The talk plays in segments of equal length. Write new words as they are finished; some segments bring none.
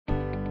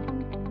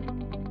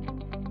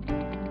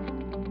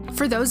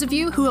For those of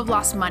you who have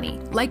lost money,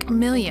 like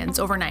millions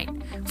overnight.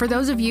 For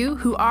those of you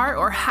who are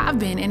or have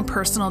been in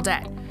personal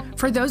debt.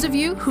 For those of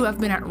you who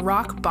have been at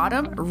rock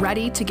bottom,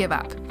 ready to give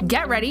up.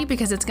 Get ready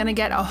because it's going to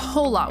get a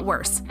whole lot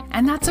worse.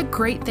 And that's a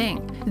great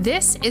thing.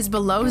 This is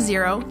Below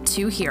Zero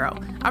to Hero,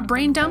 a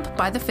brain dump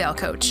by the Fail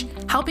Coach,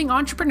 helping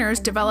entrepreneurs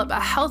develop a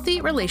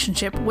healthy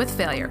relationship with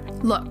failure.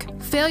 Look,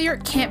 failure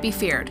can't be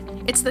feared.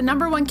 It's the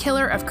number one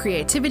killer of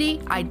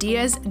creativity,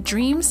 ideas,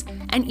 dreams,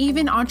 and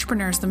even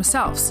entrepreneurs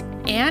themselves.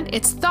 And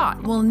its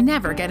thought will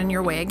never get in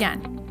your way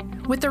again.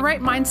 With the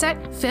right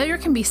mindset, failure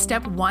can be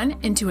step one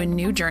into a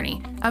new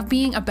journey of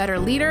being a better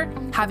leader,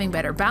 having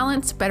better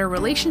balance, better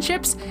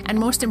relationships, and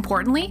most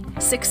importantly,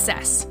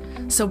 success.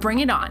 So bring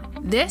it on.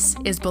 This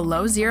is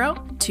Below Zero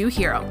to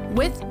Hero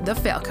with the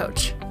Fail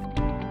Coach.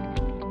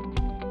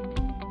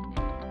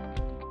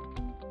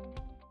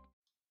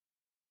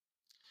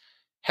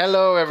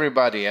 Hello,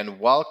 everybody, and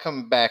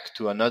welcome back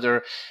to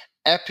another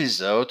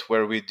episode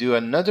where we do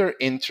another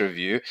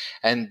interview.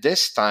 And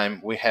this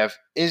time we have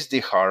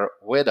Izdihar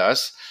with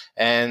us.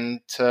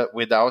 And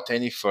without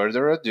any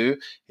further ado,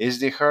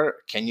 Izdihar,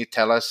 can you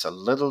tell us a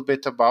little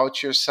bit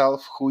about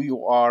yourself, who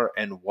you are,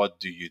 and what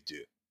do you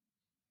do?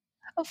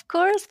 Of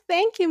course.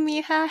 Thank you,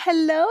 Miha.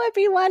 Hello,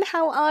 everyone.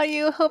 How are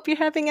you? Hope you're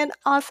having an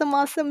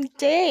awesome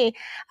day.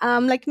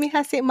 Like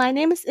Miha said, my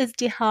name is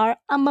Izdihar.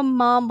 I'm a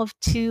mom of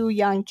two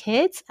young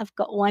kids. I've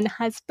got one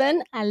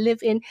husband. I live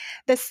in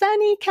the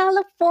sunny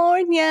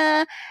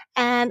California,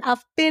 and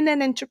I've been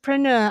an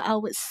entrepreneur, I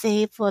would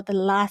say, for the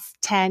last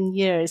 10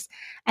 years.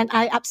 And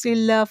I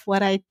absolutely love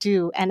what I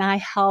do. And I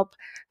help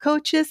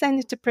coaches and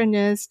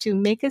entrepreneurs to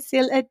make a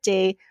sale a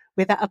day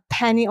without a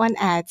penny on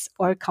ads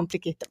or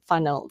complicated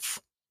funnels.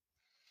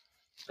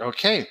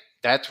 Okay,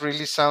 that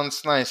really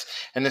sounds nice.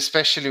 And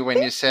especially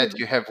when you said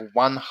you have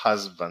one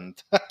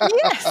husband.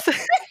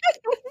 Yes.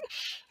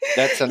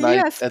 That's a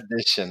nice Yes,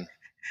 addition.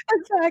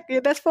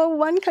 exactly. That's for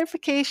one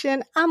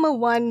clarification. I'm a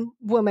one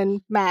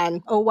woman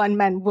man or one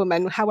man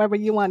woman, however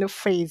you want to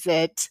phrase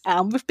it.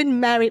 We've been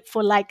married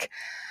for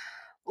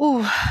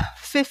ooh,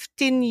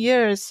 15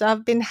 years. So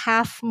I've been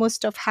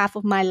most of half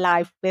of my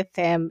life with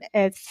him.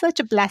 It's such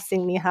a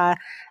blessing, Miha,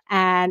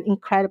 an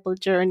incredible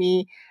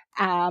journey.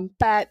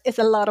 But it's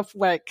a lot of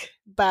work.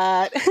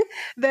 But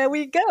there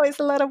we go. It's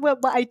a lot of work,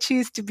 but I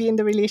choose to be in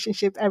the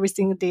relationship every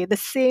single day. The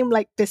same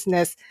like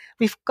business.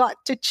 We've got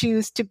to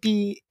choose to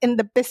be in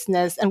the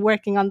business and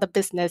working on the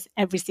business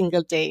every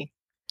single day.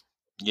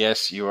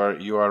 Yes, you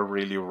are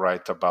really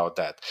right about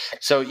that.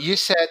 So you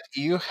said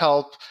you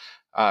help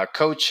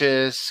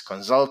coaches,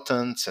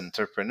 consultants,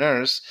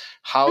 entrepreneurs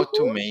how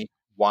to Mhm, make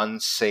one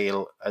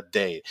sale a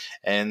day.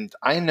 And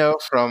I know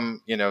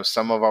from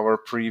some of our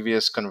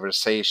previous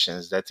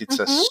conversations that it's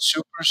a mhm,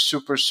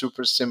 super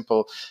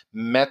simple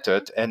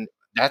method, and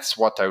that's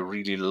what I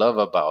really love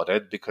about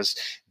it because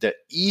the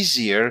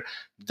easier,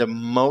 the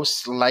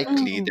most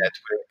likely mm, that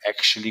we're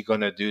actually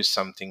going to do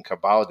something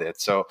about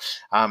it. So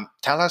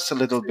tell us a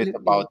little bit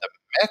about absolutely. the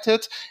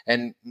method,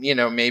 and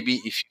maybe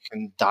if you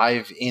can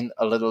dive in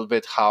a little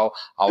bit how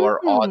our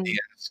Mhm.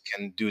 audience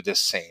can do the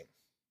same.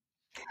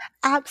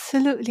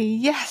 Absolutely.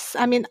 Yes.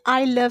 I mean,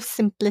 I love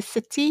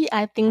simplicity.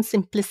 I think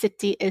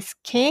simplicity is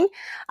king.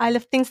 I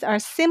love things that are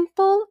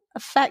simple,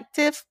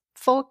 effective,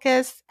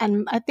 focused,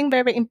 and I think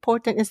very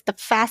important is the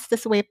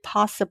fastest way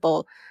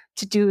possible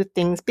to do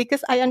things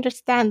because I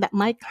understand that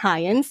my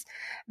clients,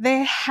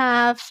 they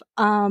have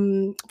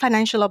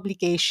financial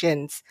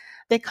obligations.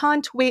 They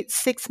can't wait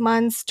 6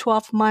 months,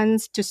 12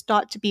 months to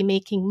start to be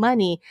making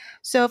money.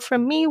 So for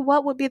me,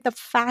 what would be the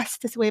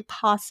fastest way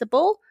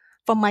possible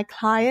for my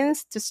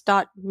clients to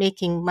start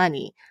making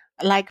money?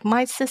 Like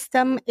my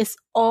system is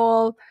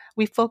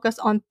we focus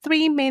on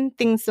three main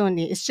things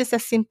only. It's just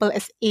as simple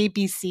as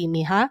ABC,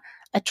 Miha.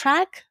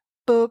 Attract,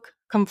 book,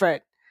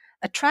 convert.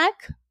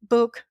 Attract,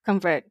 book,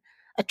 convert.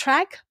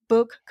 Attract,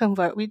 book,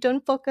 convert. We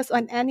don't focus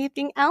on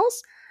anything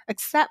else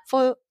except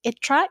for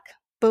attract,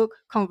 book,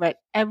 convert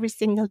every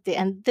single day.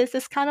 And this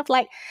is kind of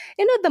like,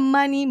 the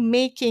money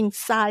making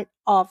side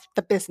of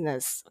the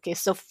business. Okay,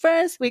 so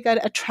first we got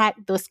to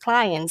attract those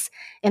clients.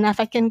 And if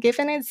I can give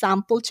an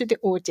example to the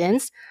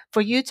audience,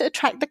 for you to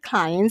attract the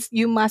clients,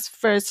 you must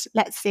first,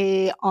 let's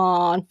say,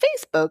 on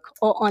Facebook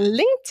or on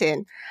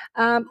LinkedIn,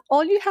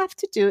 all you have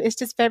to do is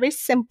just very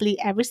simply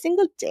every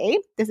single day.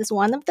 This is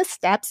one of the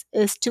steps: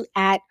 is to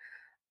add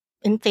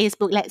in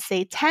Facebook, let's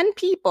say, 10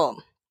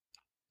 people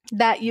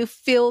that you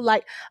feel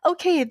like,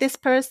 okay, this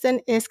person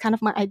is kind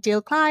of my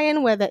ideal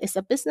client, whether it's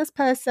a business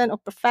person or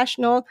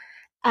professional.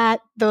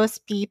 Add those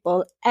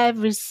people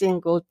every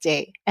single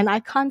day. And I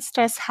can't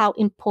stress how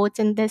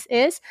important this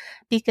is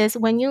because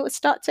when you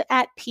start to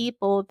add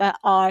people that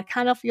are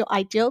kind of your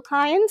ideal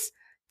clients,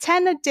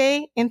 10 a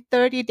day in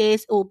 30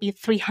 days, it will be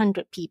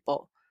 300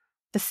 people.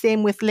 The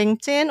same with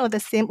LinkedIn or the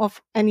same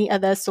of any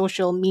other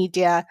social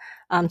media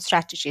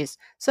strategies.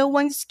 So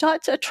when you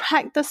start to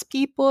attract those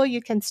people, you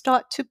can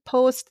start to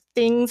post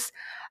things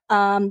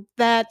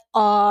that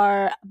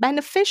are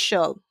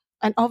beneficial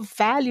and of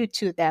value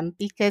to them.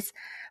 Because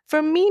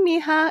for me,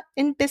 Miha,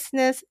 in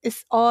business,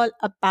 it's all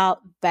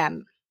about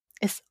them.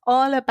 It's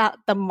all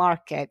about the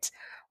market,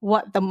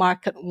 what the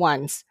market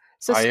wants.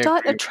 So I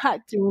start agree.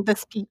 attracting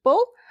these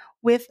people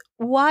with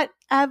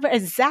whatever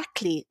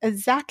exactly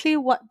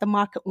what the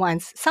market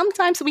wants.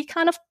 Sometimes we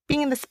kind of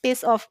being in the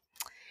space of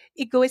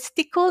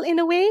egoistical in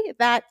a way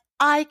that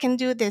I can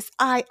do this,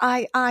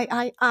 I.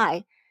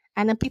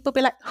 And then people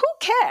be like, who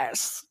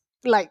cares?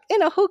 Like,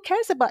 who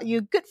cares about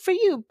you? Good for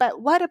you.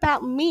 But what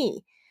about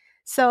me?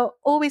 So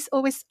always,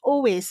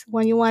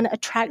 when you want to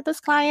attract those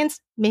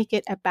clients, make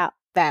it about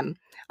them.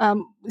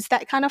 Is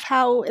that kind of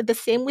how the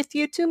same with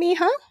you to me,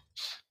 huh?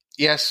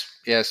 Yes,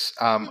 yes.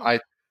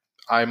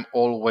 I'm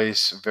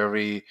always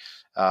very.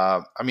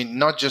 I mean,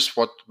 not just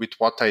what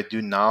I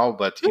do now,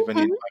 but even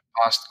in Mm-hmm.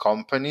 my past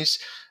companies,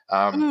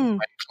 Mm,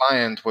 my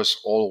client was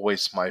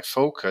always my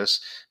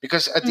focus,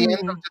 because at the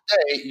end of mm, the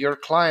day, your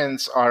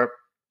clients are,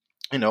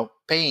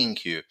 paying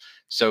you,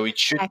 so it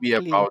should be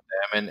exactly. about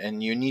them,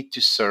 and you need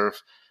to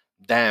serve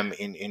them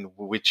in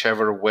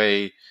whichever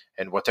way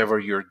and whatever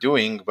you're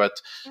doing.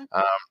 But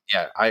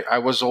yeah, I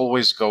was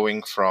always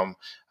going from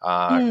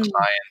Mm,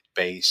 client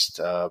based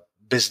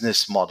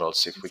business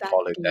models, if we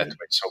call it that exactly.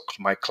 way. So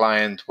my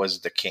client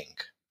was the king.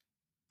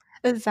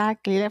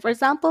 Exactly. Like for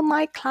example,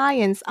 my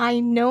clients, I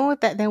know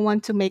that they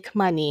want to make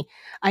money.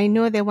 I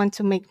know they want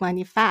to make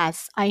money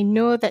fast. I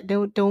know that they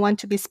don't want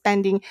to be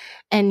spending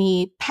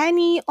any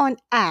penny on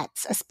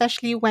ads,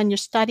 especially when you're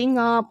starting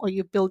up or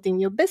you're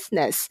building your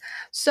business.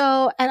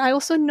 So, and I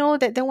also know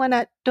that they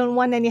don't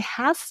want any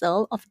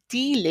hassle of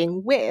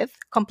dealing with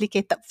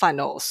complicated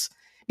funnels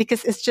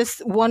because it's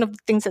just one of the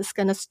things that's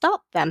going to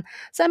stop them.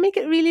 So I make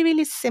it really,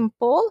 really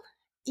simple,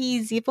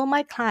 easy for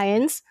my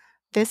clients.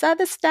 These are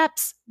the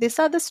steps, these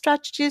are the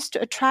strategies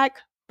to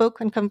attract, book,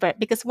 and convert.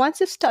 Because once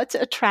you start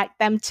to attract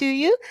them to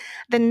you,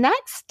 the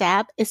next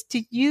step is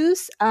to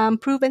use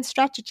proven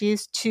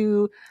strategies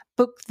to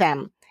book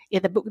them.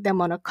 Either book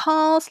them on a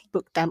calls,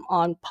 book them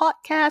on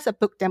podcasts, or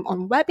book them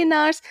on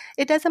webinars.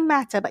 It doesn't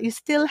matter, but you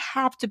still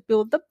have to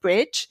build the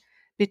bridge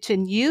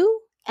between you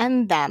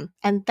and them.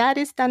 And that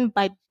is done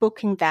by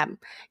booking them.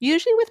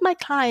 Usually with my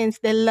clients,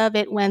 they love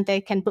it when they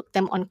can book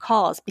them on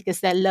calls because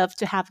they love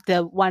to have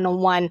the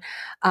one-on-one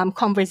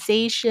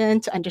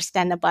conversation to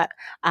understand about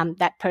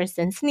that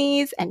person's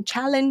needs and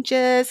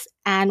challenges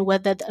and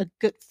whether they're a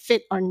good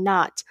fit or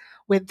not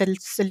with the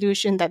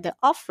solution that they're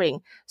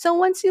offering. So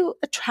once you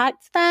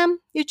attract them,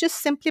 you just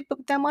simply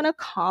book them on a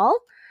call.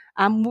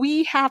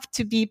 We have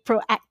to be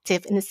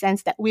proactive in the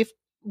sense that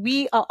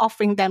we are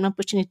offering them an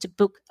opportunity to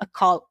book a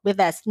call with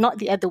us, not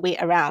the other way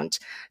around.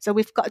 So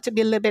we've got to be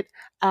a little bit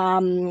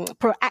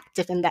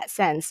proactive in that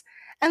sense.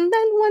 And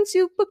then once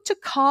you booked a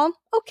call,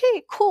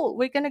 okay, cool.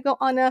 We're going to go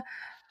on a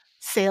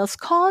sales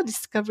call,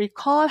 discovery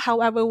call,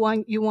 however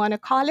one you want to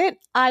call it.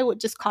 I would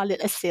just call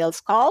it a sales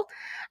call.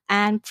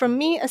 And for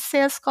me, a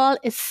sales call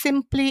is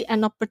simply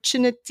an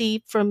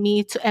opportunity for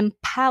me to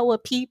empower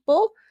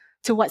people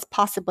to what's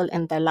possible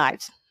in their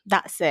lives.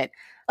 That's it.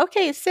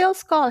 Okay,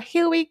 sales call,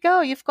 here we go.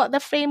 You've got the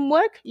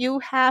framework, you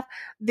have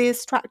the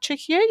structure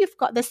here, you've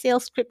got the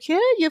sales script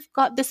here, you've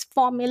got this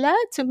formula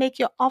to make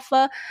your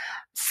offer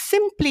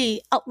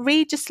simply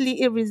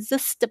outrageously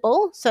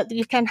irresistible so that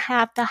you can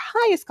have the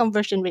highest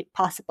conversion rate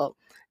possible.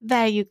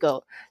 There you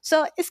go.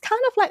 So it's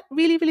kind of like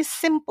really, really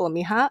simple,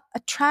 Miha.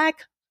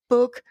 Attract,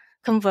 book,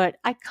 convert.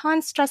 I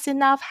can't stress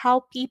enough how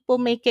people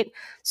make it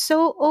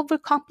so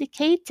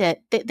overcomplicated.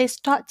 They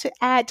start to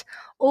add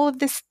all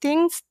these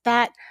things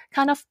that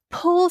kind of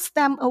pulls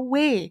them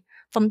away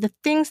from the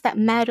things that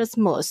matters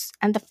most.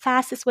 And the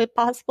fastest way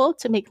possible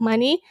to make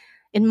money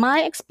in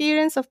my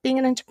experience of being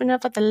an entrepreneur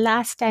for the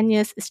last 10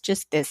 years, is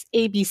just this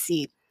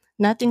ABC.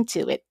 Nothing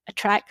to it.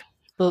 Attract,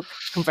 book,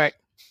 convert.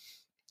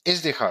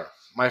 Izdihar,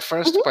 my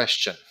first Mhm,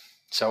 question.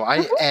 So I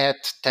mhm, add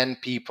 10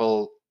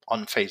 people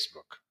on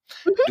Facebook.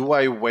 mhm. Do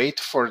I wait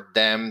for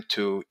them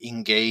to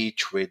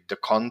engage with the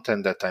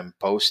content that I'm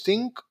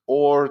posting,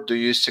 or do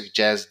you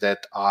suggest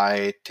that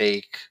I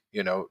take,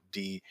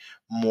 the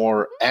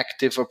more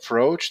active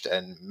approach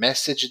and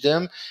message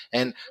them?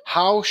 And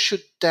how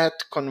should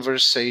that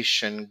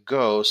conversation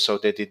go so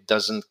that it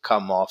doesn't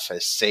come off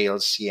as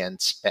salesy and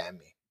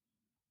spammy?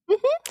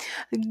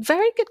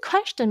 Very good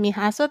question,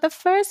 Miha. So the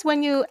first,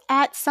 when you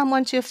add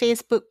someone to your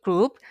Facebook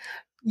group,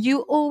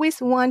 you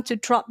always want to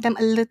drop them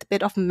a little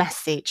bit of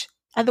message.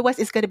 Otherwise,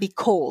 it's going to be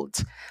cold.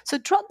 So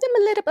drop them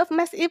a little bit of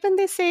message. Even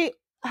they say,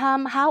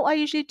 how I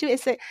usually do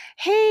is say,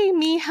 hey,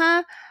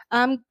 Miha,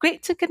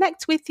 great to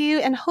connect with you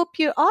and hope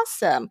you're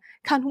awesome.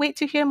 Can't wait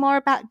to hear more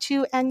about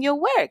you and your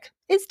work.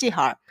 It's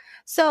Dihar.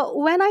 So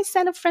when I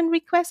send a friend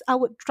request, I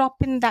would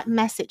drop in that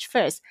message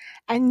first.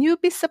 And you'll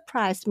be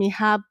surprised,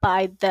 Miha,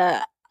 by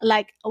the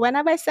like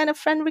whenever I send a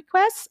friend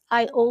request,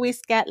 I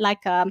always get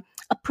like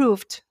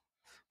approved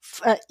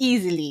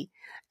easily.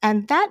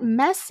 And that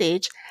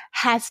message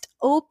has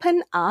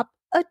opened up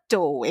a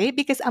doorway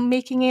because I'm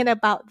making it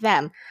about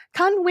them.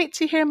 Can't wait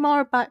to hear more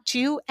about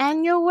you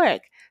and your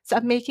work. So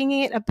I'm making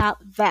it about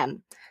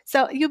them.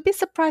 So you'll be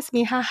surprised,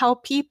 Miha, how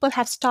people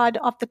have started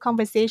off the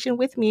conversation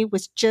with me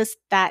with just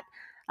that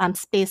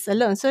space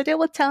alone. So they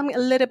will tell me a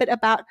little bit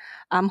about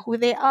who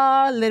they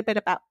are, a little bit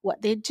about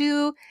what they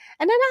do.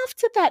 And then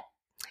after that,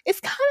 it's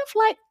kind of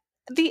like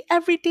the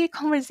everyday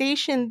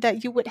conversation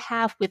that you would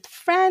have with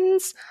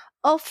friends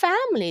or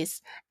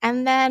families.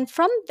 And then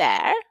from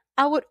there,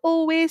 I would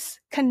always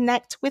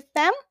connect with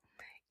them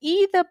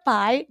either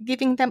by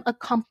giving them a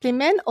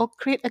compliment or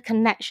create a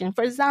connection.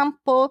 For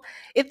example,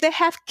 if they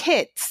have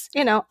kids,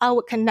 I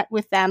would connect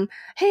with them.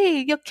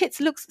 Hey, your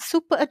kids look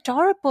super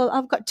adorable.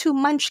 I've got two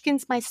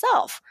munchkins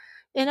myself.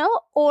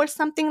 Or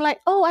something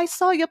like, oh, I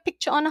saw your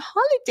picture on a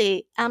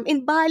holiday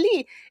in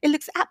Bali. It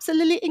looks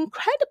absolutely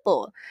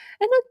incredible.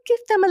 And I'll give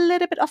them a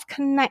little bit of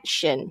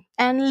connection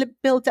and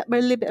build up a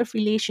little bit of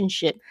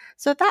relationship.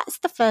 So that's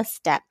the first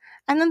step.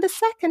 And then the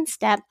second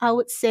step, I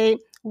would say,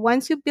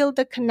 once you build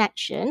the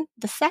connection,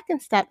 the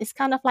second step is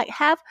kind of like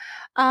have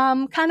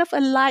kind of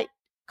a light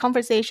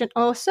conversation.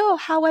 Oh, so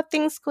how are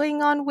things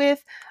going on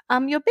with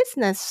your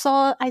business?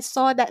 So I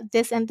saw that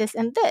this and this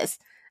and this.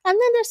 And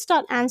then they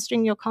start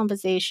answering your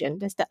conversation.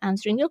 They start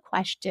answering your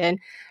question.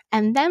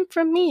 And then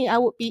for me, I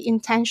would be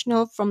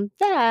intentional from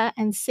there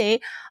and say,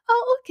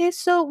 oh, okay,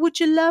 so would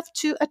you love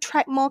to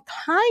attract more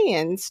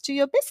clients to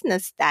your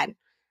business then?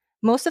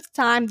 Most of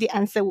the time, the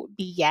answer would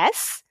be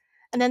yes.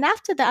 And then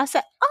after that, I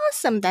said,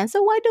 awesome then.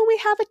 So why don't we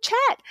have a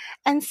chat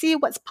and see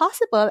what's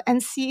possible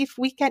and see if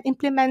we can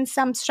implement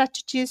some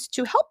strategies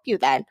to help you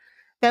then?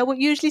 They would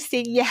usually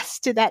say yes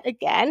to that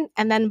again.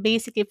 And then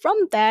basically from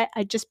there,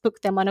 I just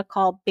book them on a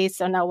call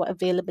based on our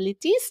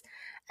availabilities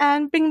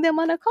and bring them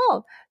on a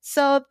call.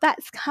 So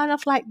that's kind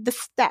of like the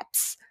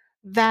steps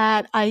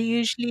that I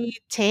usually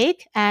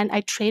take and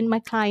I train my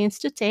clients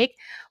to take.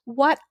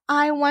 What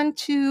I want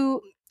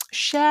to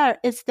share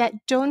is that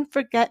don't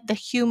forget the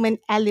human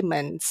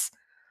elements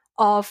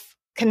of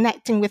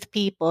connecting with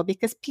people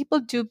because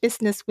people do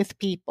business with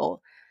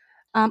people.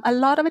 A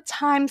lot of the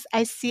times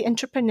I see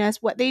entrepreneurs,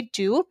 what they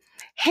do,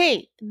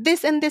 hey,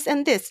 this and this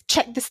and this,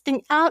 check this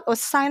thing out or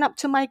sign up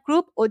to my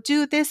group or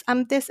do this,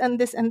 I'm this and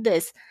this and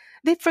this.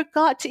 They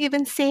forgot to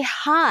even say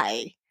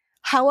hi.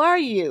 How are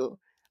you?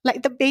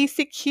 Like the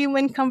basic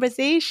human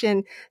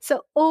conversation.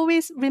 So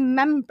always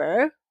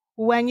remember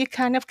when you're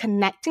kind of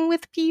connecting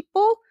with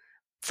people,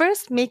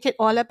 first make it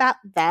all about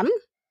them.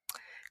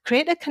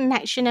 Create a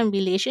connection and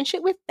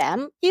relationship with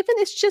them, even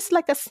if it's just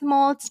like a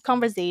small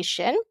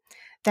conversation.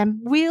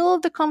 Then wheel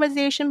the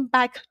conversation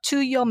back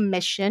to your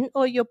mission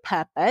or your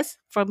purpose.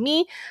 For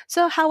me,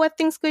 so how are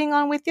things going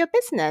on with your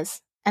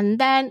business? And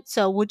then,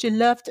 so would you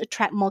love to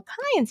attract more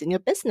clients in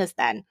your business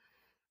then?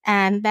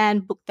 And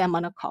then book them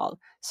on a call.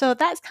 So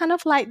that's kind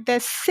of like the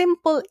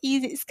simple,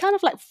 easy, it's kind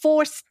of like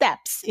 4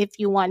 steps if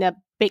you want to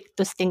break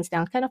those things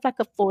down, kind of like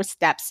a 4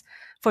 steps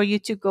for you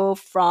to go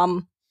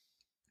from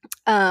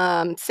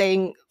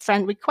saying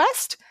friend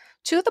request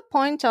to the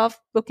point of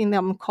booking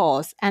them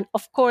calls. And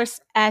of course,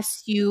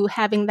 as you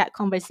having that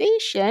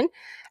conversation,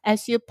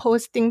 as you're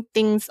posting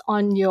things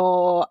on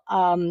your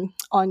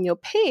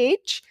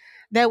page,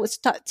 they would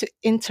start to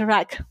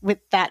interact with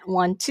that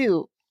one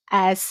too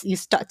as you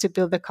start to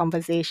build the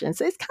conversation.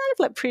 So it's kind of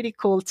like pretty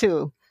cool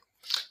too.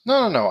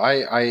 No.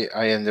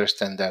 I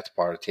understand that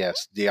part.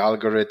 Yes, the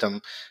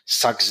algorithm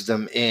sucks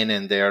them in,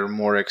 and they are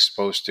more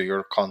exposed to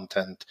your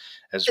content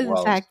as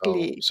well.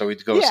 Exactly. So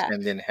it goes Yeah.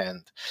 hand in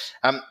hand.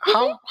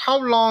 How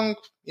long,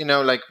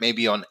 like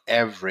maybe on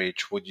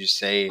average, would you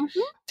say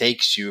Mhm.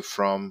 takes you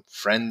from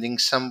friending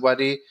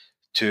somebody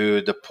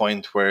to the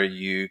point where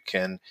you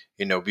can,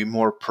 be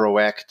more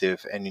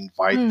proactive and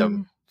invite them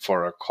Mm.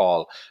 for a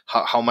call?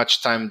 How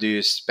much time do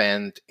you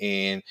spend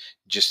in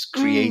just Mm.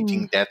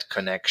 creating that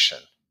connection?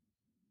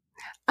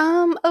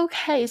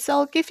 Okay, so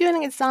I'll give you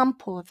an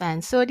example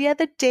then. So the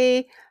other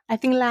day, I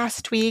think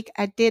last week,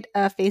 I did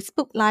a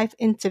Facebook Live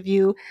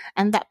interview,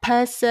 and that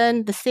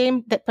person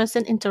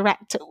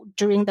interacted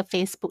during the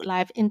Facebook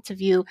Live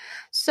interview.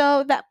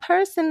 So that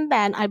person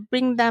then, I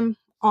bring them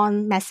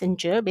on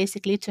Messenger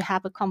basically to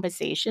have a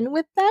conversation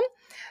with them.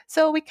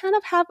 So we kind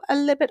of have a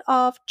little bit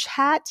of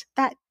chat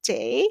that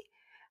day.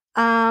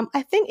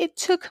 I think it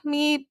took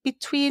me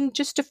between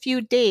just a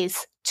few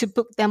days to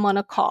book them on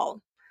a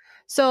call.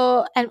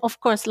 So, and of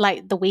course,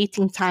 like the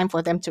waiting time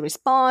for them to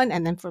respond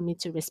and then for me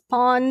to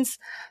respond.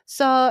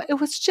 So it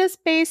was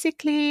just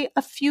basically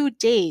a few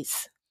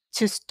days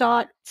to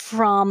start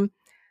from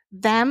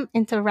them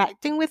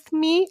interacting with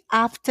me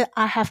after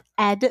I have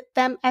added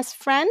them as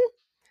friend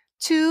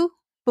to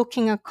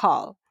booking a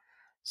call.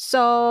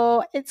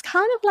 So it's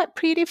kind of like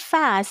pretty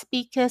fast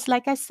because,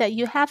 like I said,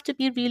 you have to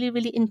be really,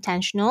 really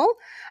intentional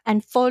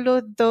and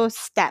follow those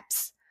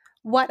steps.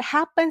 What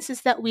happens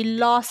is that we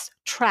lost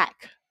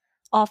track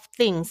of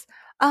things.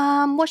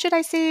 What should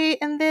I say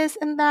in this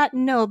and that?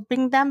 No,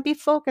 bring them, be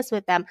focused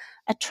with them,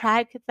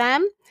 attract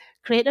them,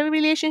 create a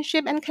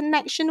relationship and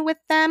connection with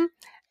them,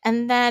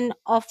 and then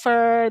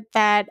offer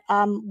that,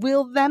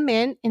 wheel them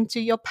into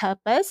your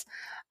purpose.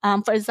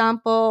 For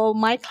example,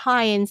 my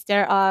clients,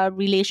 there are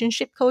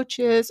relationship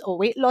coaches or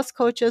weight loss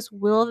coaches,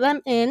 wheel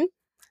them in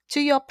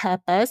to your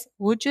purpose.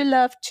 Would you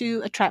love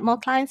to attract more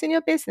clients in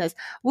your business?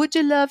 Would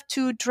you love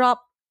to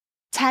drop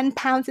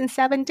 £10 in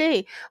 7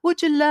 days?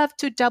 Would you love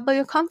to double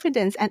your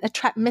confidence and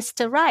attract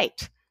Mr.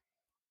 Right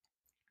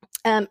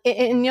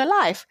in your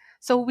life?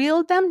 So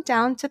wheel them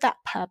down to that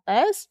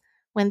purpose.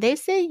 When they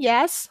say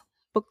yes,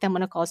 book them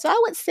on a call. So I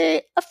would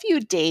say a few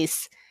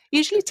days.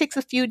 Usually takes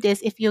a few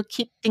days if you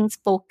keep things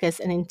focused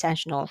and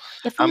intentional.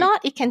 If Um,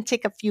 not, it can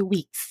take a few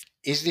weeks.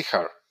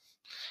 Izdihar,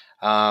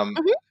 um,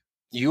 Mhm.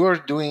 you are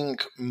doing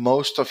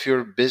most of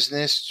your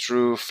business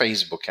through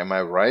Facebook, am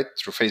I right?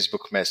 Through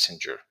Facebook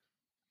Messenger.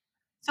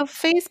 So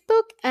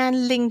Facebook and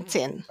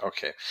LinkedIn.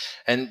 Okay,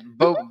 and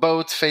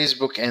both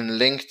Facebook and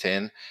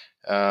LinkedIn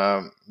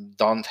um,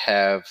 don't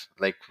have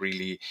like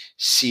really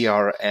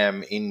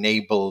CRM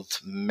enabled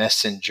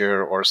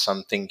messenger or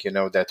something,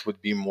 that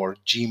would be more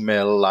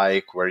Gmail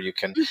like, where you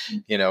can,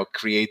 Mhm.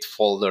 create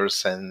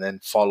folders and then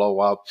follow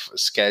up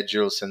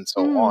schedules and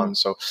so on. Mm.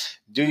 So,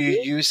 do you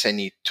Mhm. use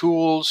any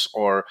tools,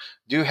 or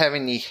do you have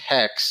any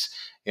hacks?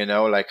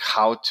 Like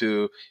how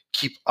to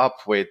keep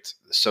up with,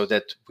 so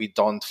that we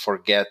don't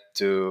forget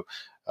to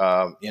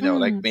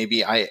like Mm.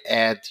 maybe I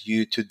add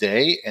you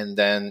today, and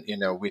then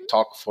we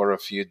talk for a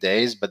few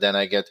days, but then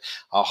I get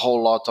a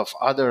whole lot of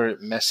other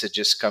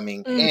messages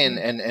coming in,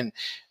 Mm. and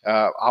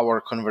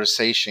our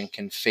conversation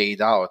can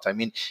fade out. I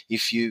mean,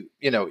 if you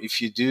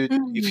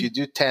Mm.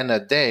 do 10 a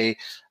day,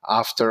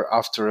 after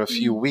a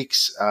few Mm.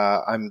 weeks,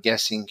 I'm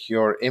guessing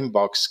your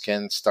inbox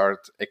can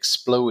start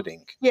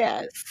exploding.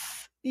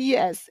 Yes.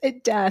 Yes,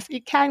 it does.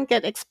 It can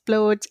get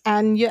explode,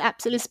 and you're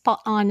absolutely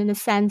spot on in the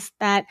sense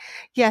that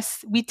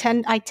yes,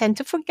 I tend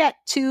to forget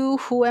to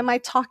who am I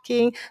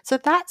talking. So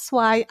that's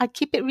why I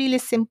keep it really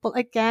simple.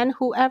 Again,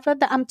 whoever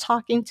that I'm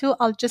talking to,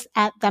 I'll just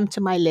add them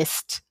to my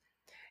list.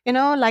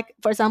 Like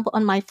for example,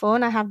 on my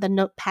phone, I have the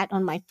notepad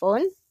on my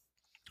phone,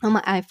 on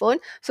my iPhone.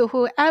 So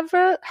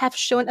whoever have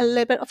shown a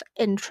little bit of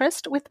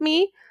interest with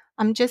me,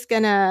 I'm just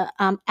gonna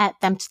add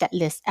them to that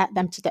list, add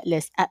them to that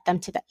list, add them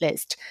to that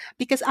list.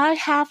 Because I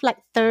have like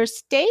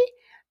Thursday,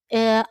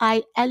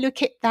 I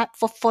allocate that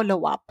for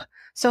follow up.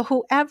 So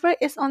whoever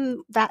is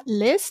on that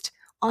list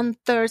on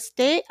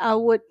Thursday, I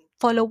would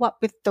follow up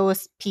with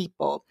those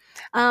people.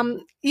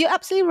 You're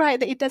absolutely right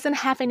that it doesn't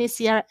have any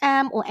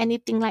CRM or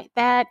anything like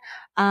that.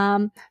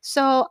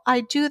 So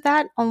I do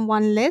that on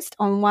one list,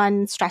 on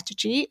one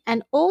strategy,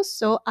 and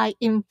also I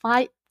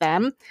invite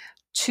them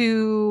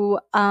to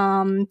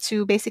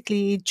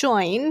basically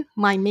join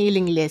my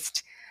mailing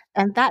list.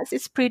 And that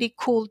is pretty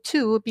cool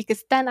too,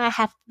 because then I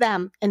have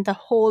them in the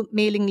whole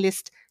mailing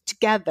list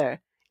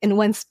together in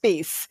one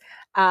space.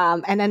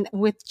 And then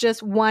with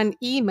just one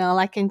email,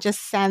 I can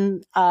just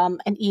send an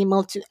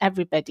email to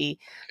everybody.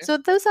 Okay. So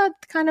those are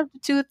kind of the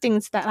two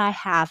things that I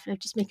have. I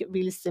just make it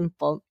really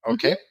simple.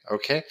 Okay.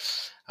 Okay.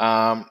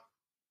 Um,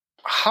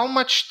 how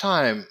much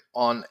time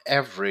on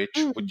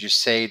average would Mm. you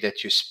say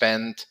that you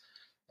spend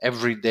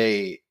every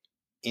day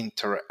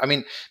I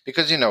mean,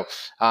 because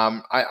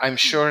I'm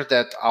sure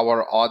that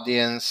our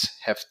audience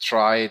have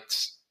tried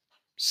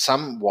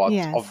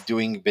somewhat of Yes.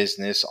 doing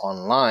business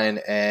online,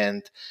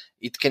 and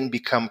it can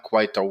become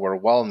quite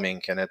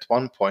overwhelming, and at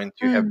one point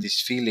you have Mm.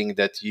 this feeling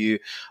that you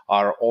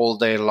are all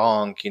day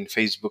long in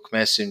Facebook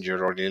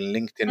Messenger or in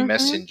LinkedIn Mhm.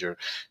 Messenger.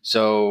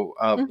 So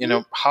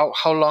Mhm.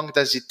 how long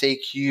does it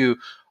take you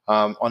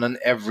on an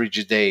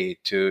average day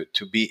to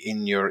be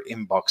in your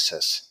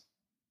inboxes?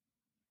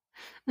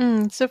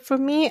 So for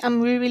me,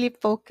 I'm really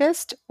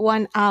focused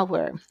 1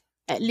 hour,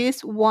 at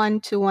least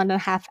 1 to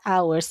 1.5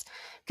 hours.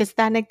 Because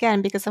then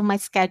again, because of my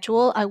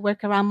schedule, I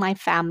work around my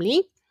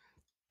family.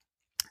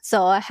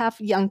 So I have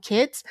young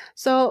kids.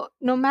 So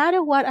no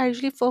matter what, I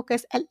usually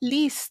focus at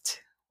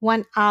least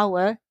 1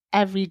 hour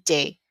every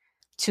day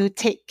to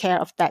take care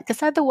of that.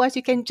 Because otherwise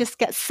you can just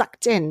get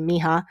sucked in,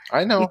 Miha.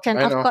 I You know, can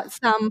I I've know. got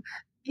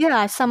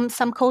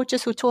some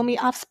coaches who told me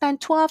I've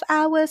spent 12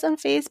 hours on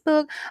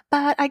Facebook,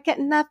 but I get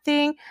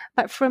nothing.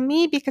 But for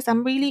me, because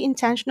I'm really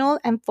intentional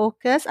and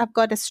focused, I've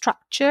got a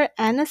structure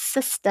and a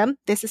system.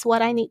 This is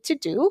what I need to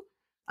do.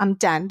 I'm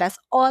done. That's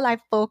all I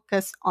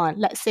focus on.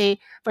 Let's say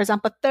for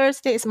example,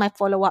 Thursday is my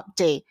follow up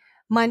day.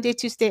 Monday,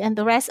 Tuesday, and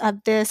the rest are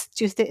this.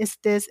 Tuesday is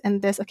this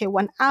and this. Okay,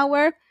 1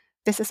 hour.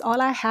 This is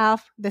all I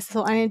have. This is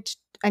all I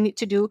need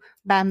to do.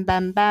 Bam,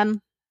 bam,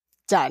 bam,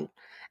 done.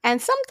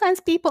 And sometimes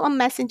people on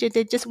Messenger,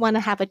 they just want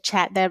to have a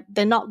chat.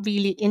 They're not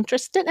really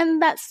interested,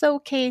 and that's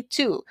okay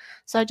too.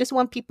 So I just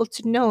want people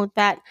to know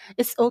that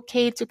it's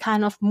okay to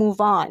kind of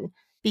move on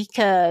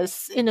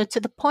because, to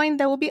the point,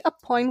 there will be a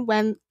point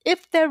when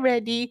if they're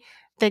ready,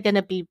 they're going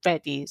to be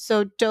ready.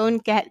 So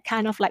don't get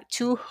kind of like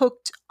too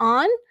hooked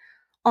on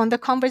the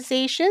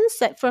conversations.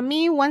 Like for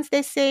me, once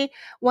I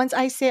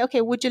say,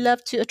 okay, would you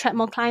love to attract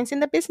more clients in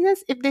the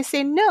business? If they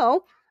say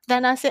no,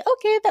 then I say,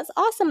 okay, that's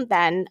awesome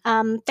then.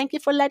 Thank you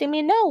for letting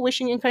me know.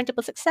 Wishing you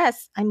incredible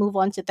success. I move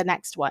on to the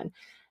next one.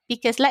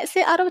 Because let's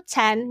say out of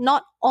 10,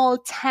 not all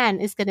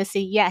 10 is going to say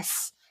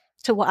yes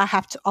to what I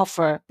have to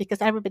offer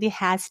because everybody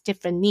has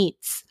different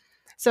needs.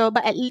 So,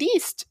 but at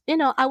least,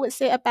 I would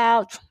say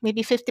about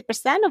maybe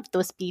 50% of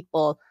those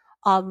people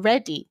are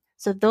ready.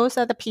 So those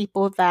are the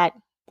people that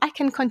I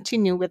can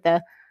continue with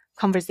the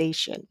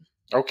conversation.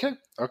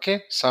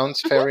 Okay,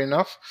 sounds fair Mm-hmm,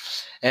 enough.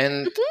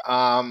 And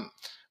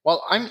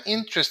well, I'm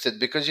interested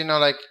because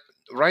like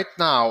right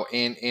now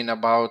in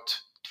about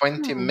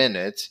 20 mm-hmm,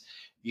 minutes,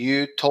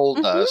 you told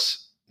mm-hmm.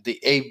 us the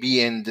A,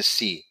 B, and the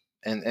C,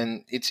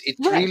 and it's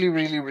Right. really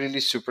really really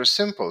super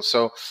simple.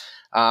 So,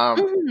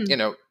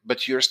 Mm-hmm,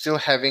 but you're still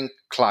having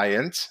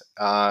clients.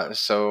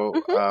 So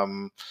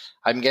mm-hmm,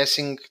 I'm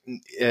guessing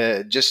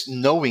just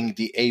knowing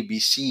the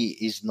ABC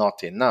is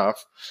not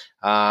enough.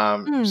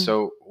 mm,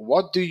 So,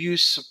 what do you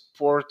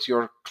support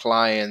your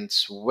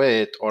clients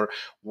with, or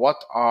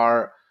what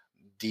are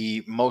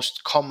the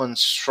most common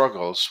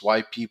struggles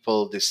why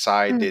people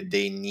decide that mm,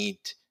 they need,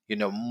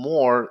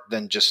 more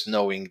than just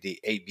knowing the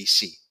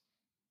ABC?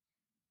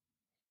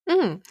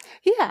 mm.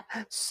 Yeah.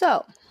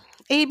 So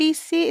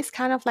ABC is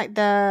kind of like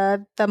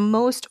the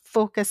most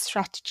focused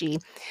strategy.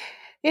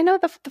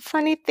 The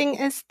funny thing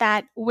is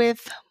that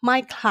with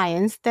my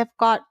clients, they've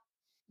got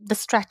the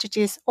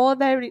strategies, all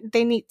they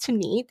need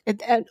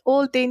and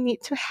all they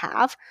need to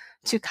have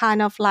to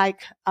kind of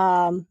like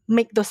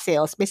make those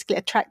sales, basically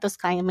attract those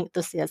clients and make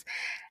those sales.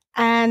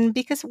 And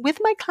because with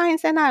my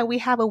clients and I, we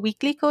have a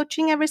weekly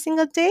coaching every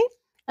single day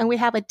and we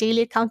have a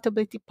daily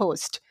accountability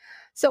post.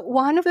 So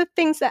one of the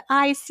things that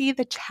I see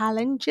the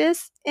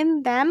challenges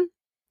in them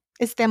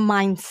is their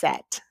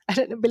mindset. I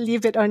don't know,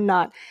 believe it or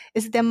not,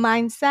 is their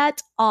mindset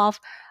of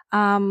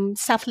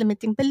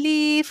self-limiting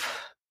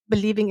belief,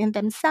 believing in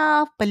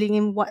themselves, believing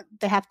in what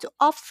they have to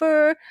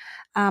offer,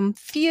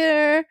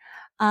 fear,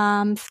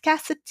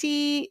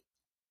 scarcity.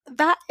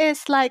 That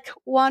is like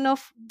one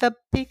of the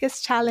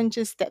biggest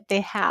challenges that they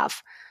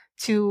have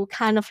to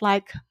kind of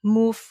like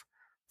move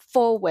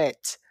forward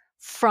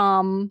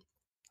from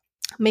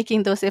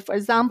making those. If, for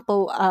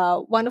example,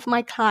 one of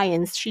my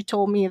clients, she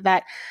told me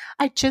that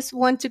I just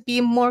want to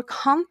be more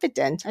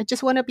confident. I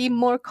just want to be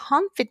more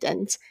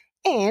confident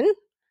in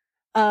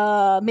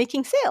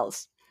making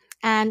sales.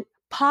 And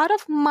part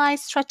of my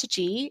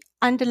strategy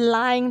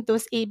underlying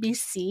those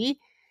ABC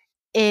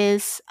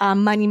is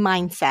money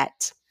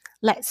mindset,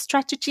 like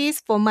strategies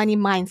for money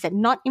mindset,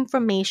 not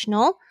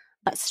informational,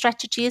 but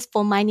strategies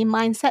for money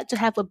mindset to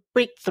have a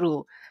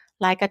breakthrough.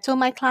 Like I told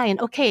my client,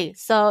 okay,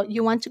 so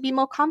you want to be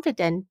more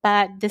confident,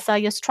 but these are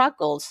your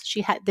struggles.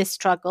 She had these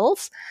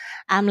struggles.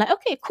 I'm like,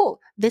 okay,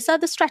 cool. These are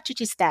the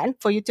strategies then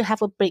for you to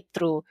have a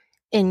breakthrough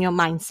in your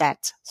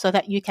mindset so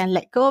that you can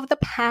let go of the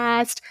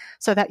past,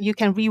 so that you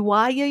can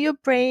rewire your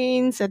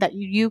brain, so that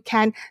you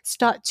can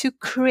start to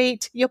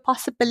create your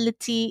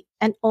possibility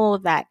and all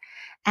that.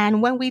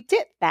 And when we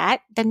did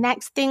that, the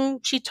next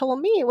thing she told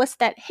me was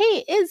that,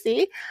 hey,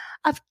 Izzy,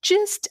 I've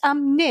just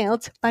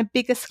nailed my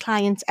biggest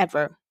client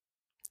ever.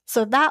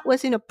 So that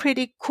was,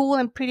 pretty cool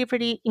and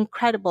pretty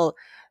incredible.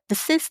 The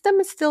system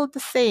is still the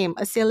same,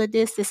 a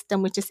Celadis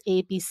system, which is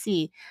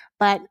ABC,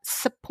 but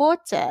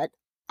supported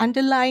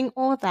underlying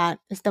all that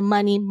is the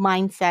money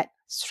mindset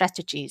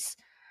strategies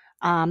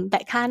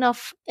that kind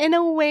of, in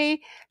a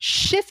way,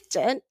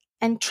 shifted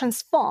and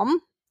transformed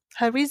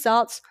her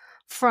results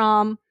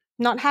from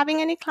not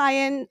having any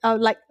client,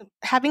 like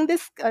having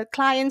this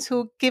clients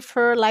who give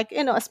her like,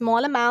 a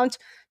small amount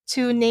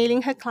to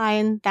nailing her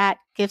client that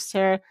gives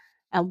her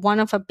one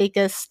of her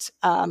biggest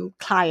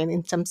client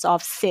in terms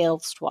of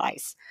sales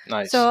wise.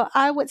 Nice. So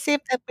I would say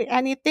that with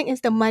anything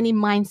is the money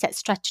mindset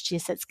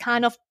strategies. It's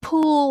kind of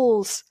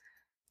pulls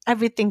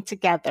everything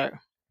together.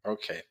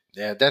 Okay.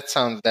 Yeah, that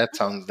sounds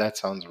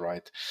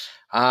right.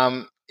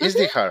 Mhm.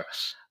 Izdihar,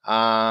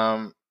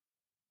 um,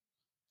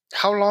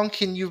 how long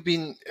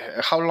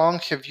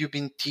have you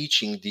been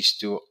teaching these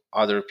to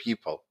other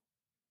people?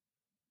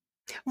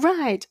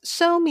 Right.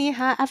 So,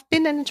 Miha, I've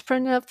been an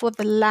entrepreneur for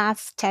the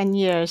last 10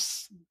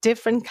 years,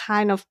 different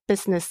kind of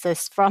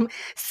businesses from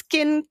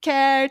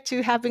skincare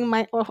to having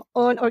my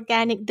own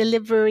organic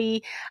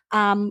delivery,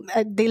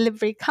 a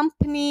delivery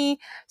company.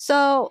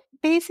 So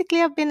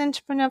basically, I've been an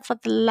entrepreneur for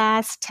the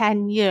last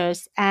 10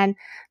 years. And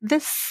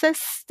this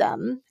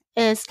system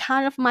is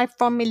kind of my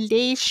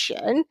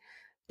formulation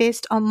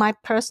based on my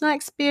personal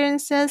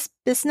experiences,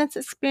 business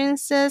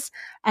experiences,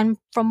 and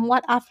from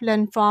what I've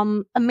learned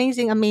from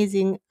amazing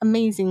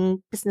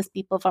business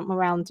people from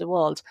around the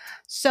world.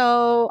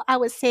 So I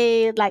would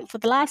say, like, for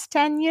the last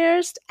 10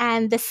 years,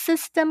 and the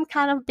system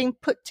kind of being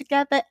put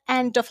together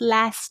end of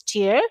last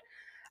year,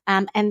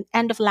 and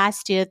end of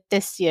last year,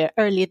 this year,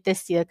 early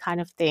this year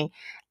kind of thing.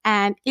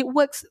 And it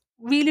works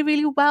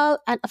really well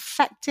and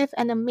effective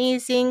and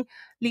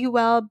amazingly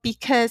well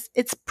because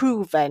it's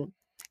proven.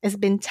 It's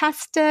been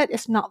tested,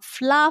 it's not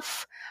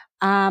fluff.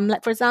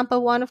 Like, for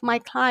example, one of my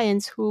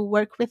clients who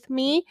worked with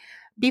me,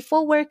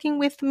 before working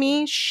with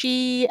me,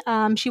 she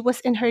was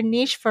in her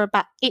niche for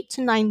about 8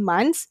 to 9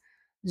 months,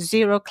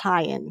 zero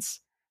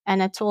clients.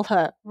 And I told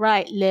her,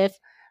 right, Liv,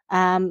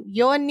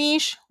 your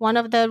niche, one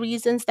of the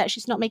reasons that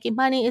she's not making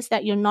money is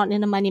that you're not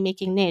in a money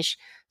making niche.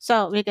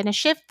 So we're going to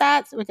shift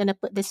that. We're going to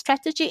put the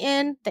strategy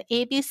in, the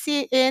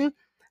ABC in.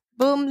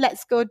 Boom,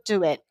 let's go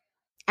do it.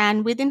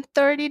 And within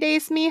 30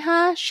 days,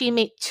 Miha, she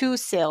made 2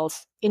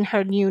 sales in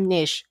her new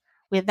niche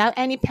without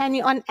any penny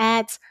on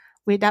ads,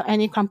 without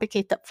any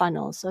complicated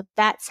funnels. So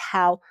that's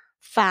how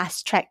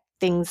fast track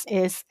things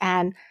is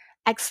an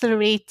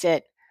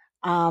accelerated,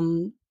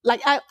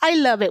 like I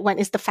love it when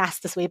it's the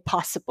fastest way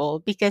possible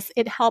because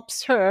it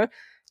helps her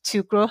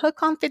to grow her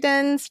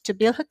confidence, to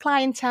build her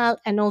clientele,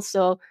 and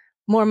also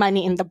more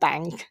money in the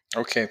bank.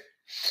 Okay.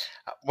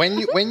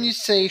 When you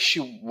say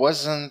she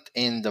wasn't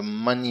in the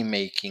money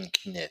making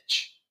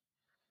niche,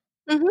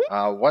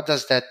 Mm-hmm. what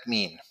does that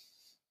mean?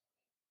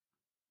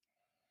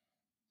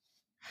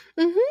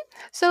 Mm-hmm.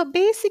 So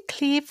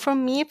basically, for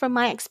me, from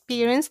my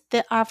experience,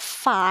 there are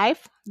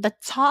the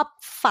top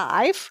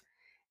five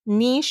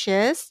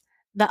niches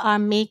that are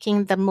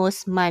making the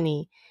most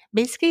money.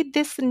 Basically,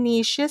 these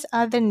niches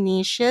are the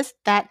niches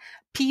that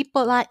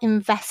people are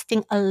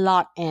investing a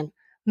lot in.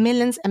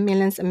 Millions and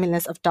millions and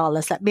millions of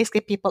dollars. Like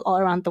basically, people all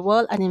around the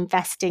world are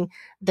investing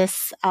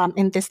this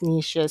in these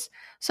niches.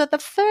 So the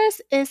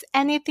first is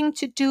anything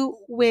to do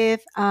with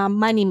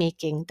money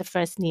making. The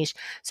first niche.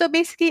 So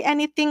basically,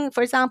 anything,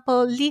 for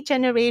example, lead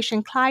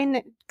generation,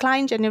 client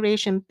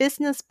generation,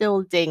 business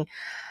building,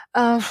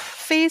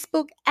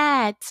 Facebook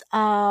ads,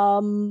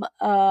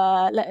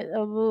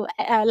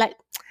 like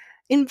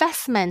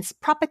investments,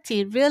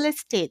 property, real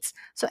estates.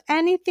 So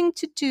anything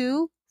to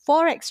do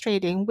forex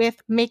trading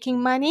with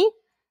making money,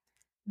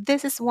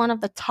 this is one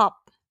of the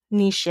top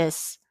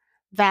niches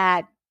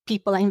that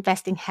people are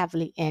investing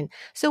heavily in.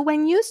 So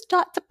when you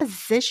start to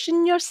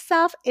position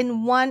yourself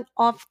in one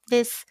of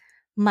these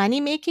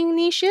money making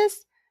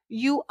niches,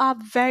 you are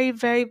very,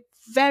 very,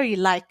 very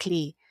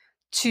likely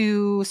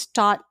to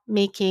start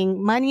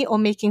making money or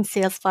making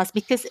sales fast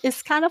because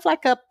it's kind of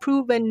like a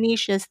proven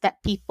niches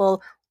that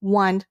people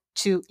want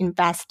to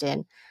invest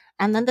in.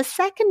 And then the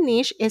second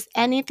niche is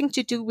anything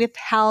to do with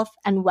health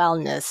and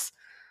wellness.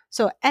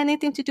 So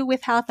anything to do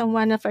with health and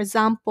wellness, for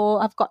example,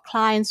 I've got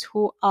clients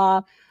who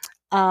are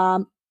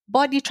um,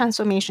 body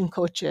transformation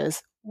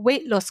coaches,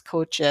 weight loss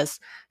coaches.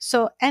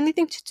 So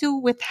anything to do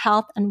with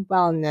health and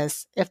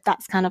wellness, if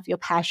that's kind of your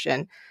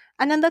passion.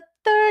 And then the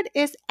third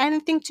is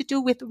anything to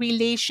do with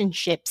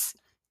relationships,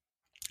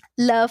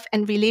 love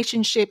and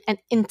relationship and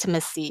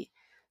intimacy.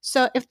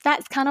 So if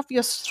that's kind of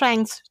your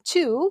strength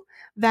too,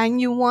 then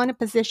you want to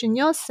position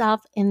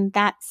yourself in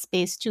that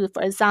space too.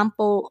 For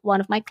example,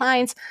 one of my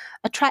clients,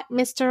 attract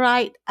Mr.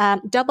 Right,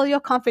 double your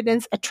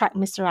confidence, attract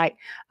Mr. Right.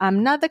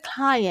 Another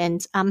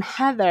client,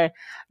 Heather,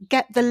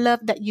 get the love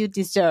that you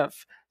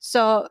deserve.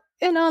 So,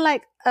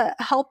 like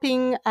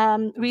helping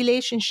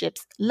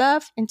relationships,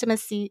 love,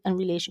 intimacy, and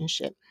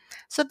relationship.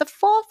 So the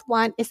fourth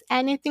one is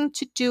anything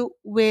to do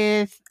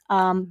with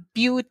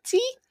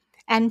beauty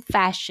and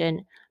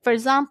fashion. For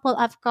example,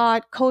 I've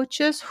got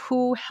coaches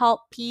who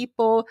help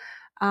people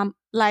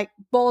like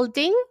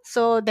balding,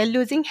 so they're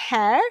losing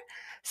hair.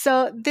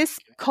 So these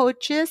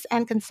coaches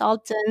and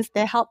consultants,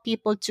 they help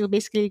people to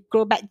basically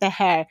grow back their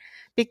hair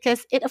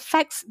because it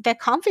affects their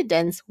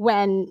confidence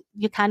when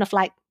you kind of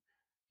like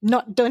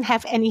not don't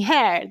have any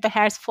hair. The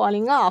hair is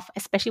falling off,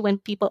 especially when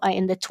people are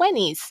in the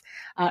 20s,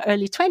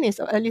 early 20s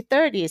or early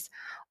 30s.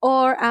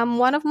 Or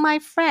one of my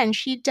friends,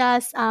 she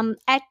does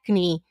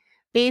acne,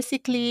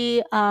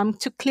 basically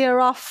to clear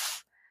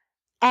off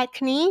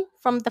acne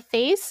from the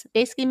face,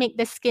 basically make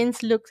the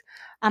skins look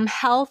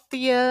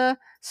healthier,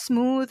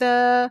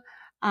 smoother,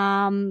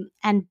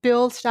 and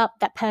builds up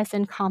that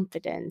person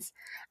confidence.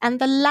 And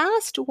the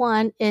last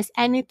one is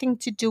anything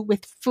to do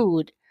with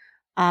food.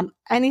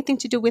 Anything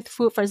to do with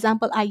food. For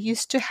example, I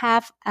used to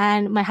have,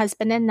 and my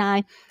husband and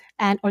I,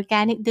 an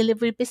organic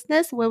delivery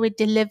business where we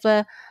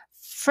deliver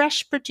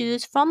fresh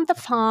produce from the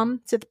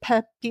farm to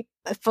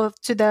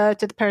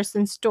the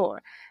person's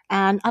store.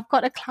 And I've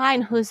got a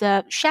client who's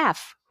a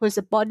chef, who's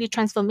a body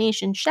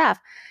transformation chef,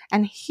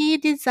 and he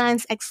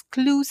designs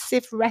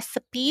exclusive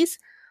recipes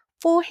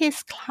for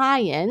his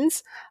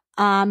clients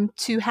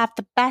to have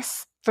the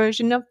best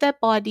version of their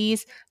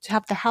bodies, to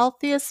have the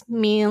healthiest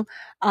meal,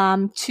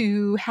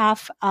 to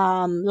have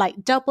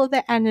like double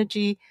their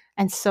energy,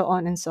 and so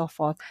on and so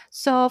forth.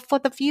 So, for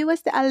the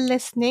viewers that are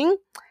listening,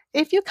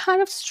 if you're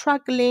kind of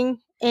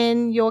struggling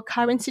in your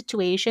current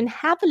situation,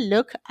 have a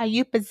look. Are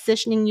you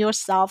positioning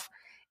yourself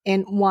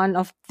in one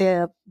of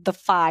the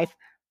five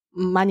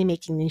money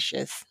making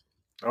niches?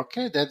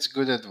 Okay, that's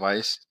good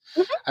advice.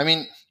 Mhm. I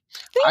mean,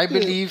 I Thank you.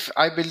 believe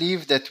I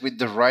believe that with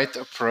the right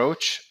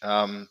approach,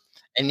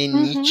 any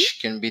Mm-hmm. niche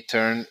can be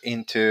turned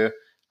into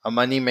a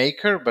money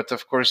maker. But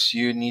of course,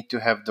 you need to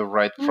have the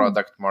right Mm.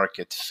 product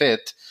market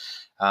fit,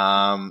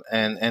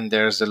 and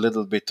there's a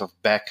little bit of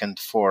back and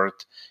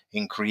forth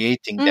in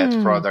creating that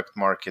Mm. product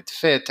market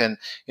fit. And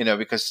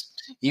because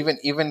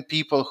even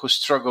people who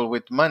struggle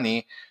with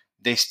money,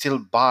 they still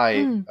buy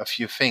Mm. a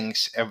few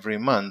things every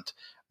month.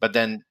 But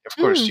then, of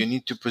course, you Mm.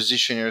 need to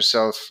position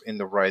yourself in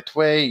the right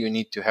way. You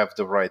need to have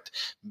the right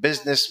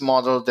business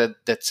model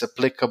that's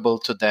applicable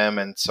to them,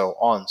 and so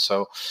on.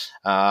 So,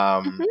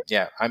 Mhm.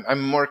 yeah,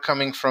 I'm more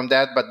coming from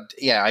that. But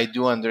yeah, I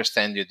do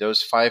understand you.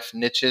 Those five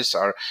niches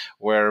are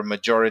where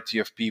majority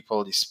of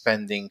people is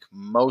spending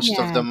most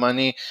of the Yeah.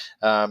 money.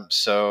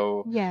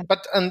 So, Yeah.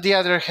 but on the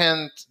other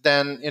hand,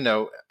 then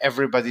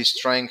everybody's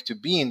trying to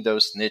be in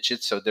those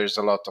niches, so there's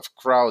a lot of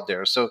crowd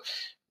there. So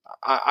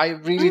I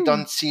really Mm.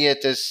 don't see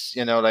it as,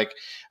 like,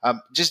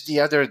 just the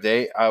other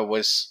day I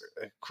was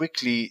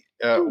quickly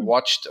Mm.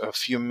 watched a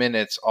few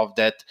minutes of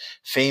that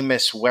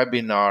famous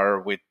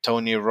webinar with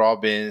Tony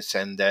Robbins,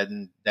 and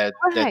then that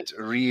Right.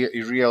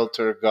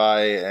 realtor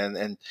guy,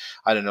 and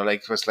I don't know,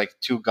 like it was like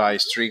two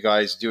guys, three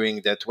guys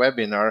doing that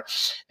webinar,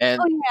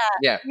 and Oh, yeah.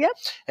 yeah, Yep.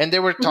 and they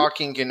were Mhm.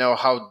 talking,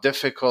 how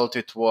difficult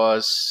it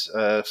was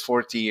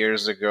 40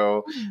 years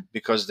ago Mm.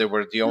 because they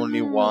were the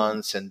only Mm.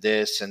 ones, and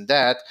this and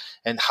that,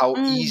 and how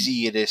Mm.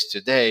 easy it is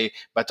today.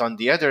 But on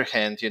the other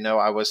hand,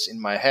 I was in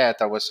my head,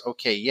 I was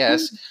okay,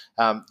 yes,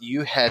 Mm.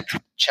 you had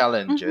Mhm.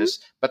 challenges,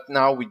 but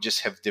now we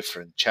just have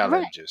different Right.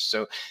 challenges.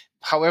 So,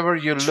 however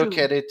you look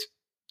True. at it,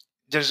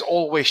 there's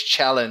always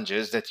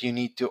challenges that you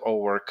need to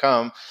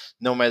overcome,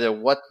 no matter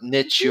what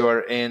niche Mhm.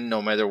 you're in,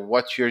 no matter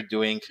what you're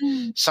doing.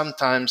 Mm.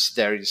 Sometimes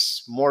there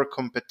is more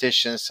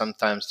competition,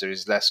 sometimes there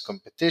is less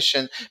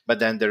competition, but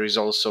then there is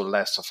also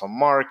less of a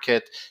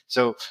market.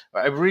 So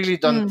I really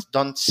don't Mm.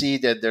 don't see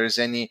that there's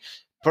any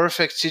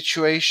perfect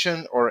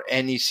situation or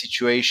any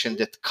situation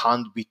that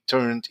can't be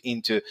turned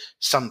into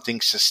something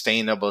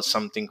sustainable,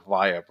 something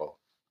viable.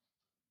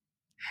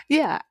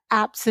 Yeah,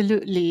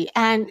 absolutely.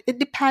 And it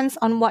depends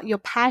on what your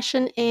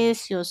passion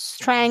is, your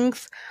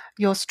strength,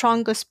 your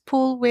strongest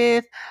pull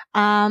with.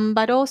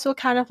 But also,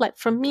 kind of like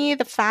for me,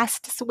 the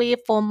fastest way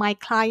for my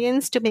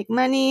clients to make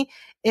money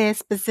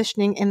is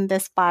positioning in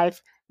these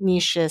five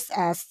niches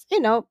as,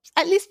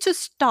 at least to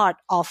start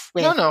off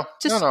No, with. no,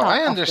 To no, no. start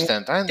I off with.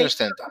 understand. I They go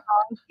understand.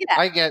 along. Yeah,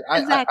 I get.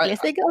 exactly. As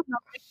they go along,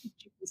 they can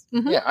choose.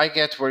 Yeah, I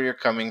get where you're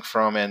coming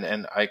from,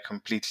 and I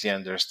completely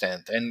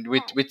understand. And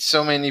with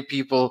so many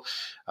people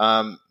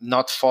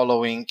not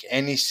following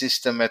any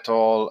system at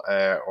all,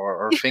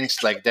 or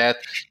things like that,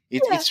 Yeah.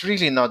 it's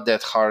really not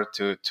that hard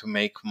to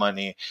make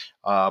money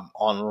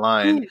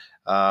online.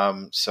 Yeah.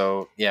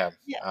 So yeah,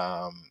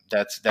 Yeah.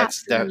 that's that.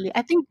 Absolutely.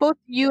 I think both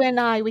you and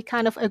I, we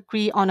kind of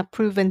agree on a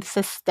proven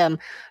system,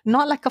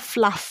 not like a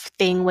fluff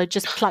thing where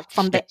just plucked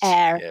from the Yes,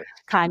 air yes.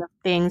 kind of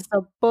thing.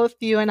 So both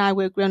you and I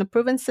will agree on a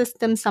proven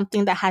system,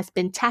 something that has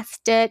been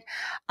tested,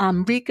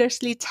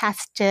 rigorously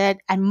tested,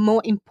 and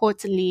more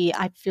importantly,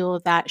 I feel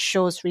that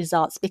shows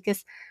results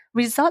because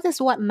result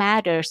is what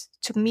matters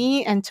to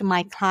me and to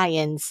my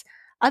clients.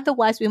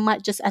 Otherwise, we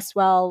might just as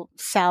well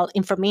sell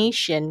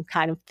information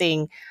kind of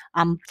thing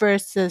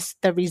versus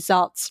the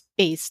results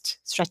based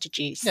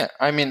strategies. Yeah,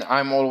 I mean,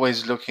 I'm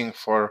always looking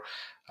for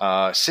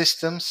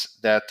systems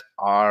that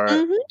are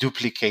Mm-hmm.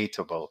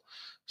 duplicatable.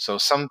 So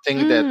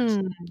something that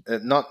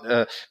Mm. not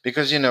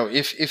because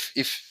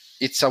if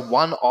it's a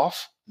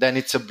one-off, then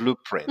it's a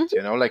blueprint.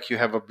 Mm-hmm. Like you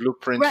have a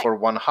blueprint Right. for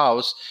one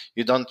house,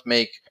 you don't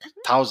make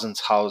thousands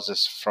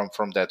houses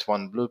from that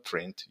one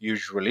blueprint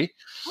usually.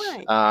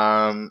 Right.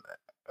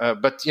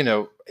 But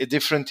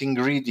different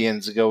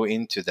ingredients go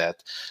into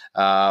that.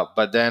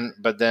 But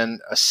then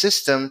a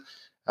system,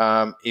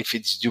 if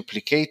it's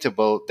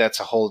duplicatable, that's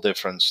a whole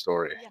different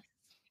story. Yes.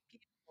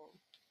 Repeatable.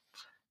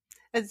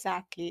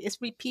 Exactly. It's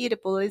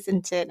repeatable,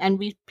 isn't it? And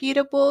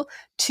repeatable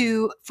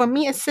for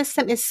me, a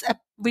system is a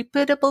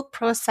repeatable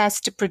process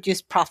to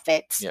produce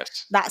profits.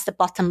 Yes. That's the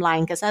bottom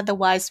line. Because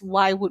otherwise,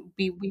 why would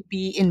we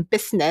be in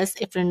business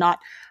if we're not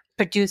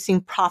producing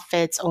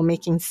profits or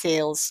making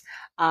sales?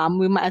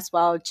 We might as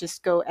well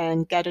just go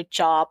and get a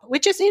job,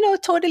 which is,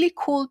 totally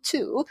cool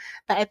too.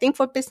 But I think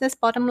for business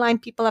bottom line,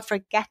 people are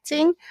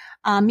forgetting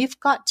you've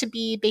got to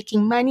be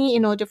making money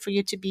in order for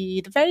you to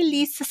be the very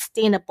least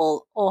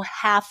sustainable or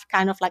have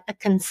kind of like a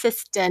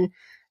consistent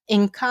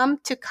income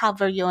to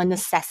cover your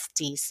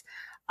necessities,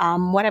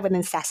 whatever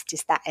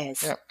necessities that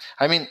is. Yeah.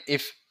 I mean,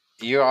 if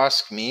you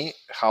ask me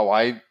how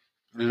I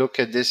look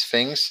at these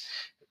things,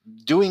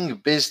 doing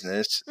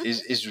business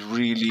is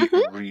really,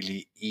 Hmm.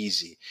 really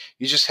easy.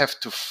 You just have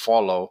to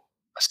follow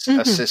a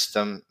Hmm.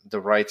 system,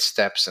 the right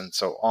steps, and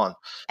so on.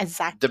 The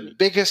Exactly.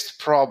 biggest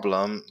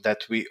problem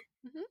that we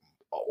Hmm.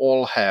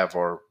 all have,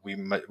 or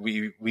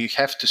we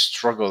have to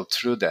struggle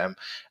through them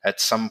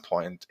at some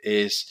point,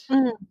 is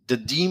the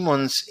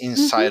demons Hmm.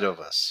 inside of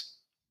us.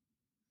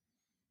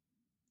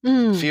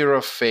 Mm. Fear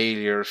of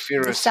failure,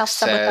 fear The of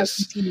self-sabotaging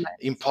success, demons.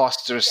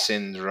 imposter Yeah.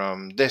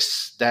 syndrome,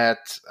 this,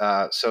 that.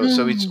 So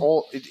it's Mm.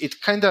 all, it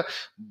kind of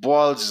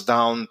boils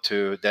down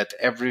to that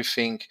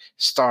everything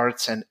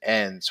starts and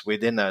ends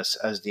within us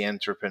as the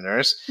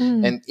entrepreneurs.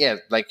 Mm. And yeah,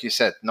 like you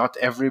said, not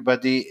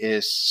everybody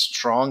is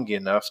strong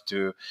enough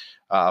to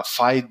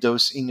fight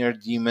those inner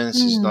demons,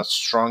 is Mm. not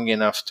strong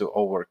enough to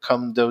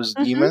overcome those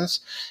Hmm. demons.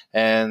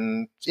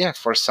 And yeah,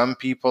 for some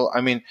people,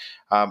 I mean,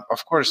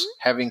 of course,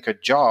 having a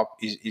job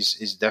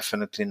is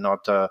definitely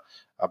not a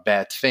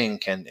bad thing.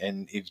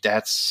 And if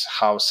that's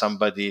how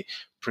somebody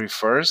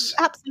prefers,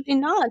 Absolutely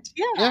not.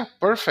 yeah, Yeah.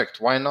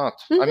 perfect. Why not?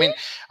 I Hmm. mean,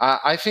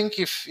 I think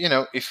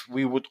if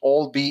we would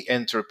all be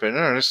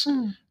entrepreneurs,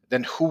 Mm.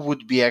 then who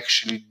would be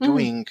actually Mm.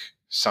 doing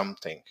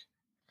something?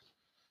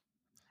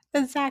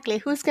 Exactly.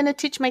 Who's going to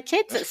teach my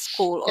kids at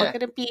school, or Yeah.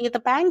 going to be the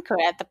banker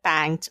at the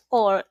bank,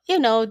 or, you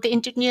know, the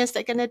engineers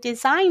that are going to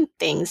design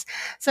things?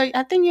 So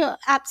I think you're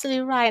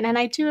absolutely right. And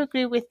I do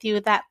agree with you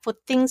that for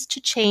things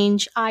to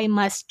change, I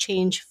must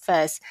change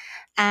first.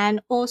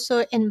 And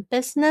also in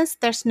business,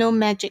 there's no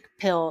magic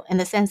pill in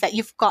the sense that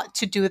you've got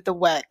to do the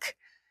work.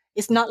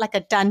 It's not like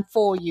a done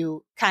for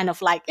you kind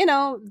of like, you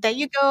know, there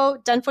you go,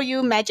 done for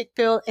you, magic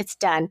pill, it's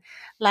done.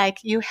 Like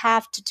you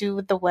have to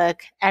do the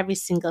work every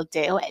single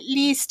day, or at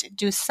least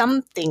do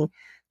something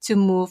to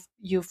move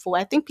you forward.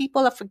 I think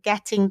people are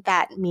forgetting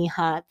that,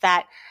 Miha,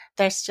 that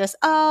there's just,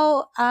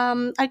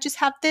 I just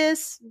have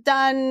this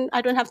done.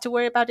 I don't have to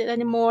worry about it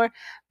anymore.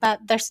 But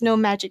there's no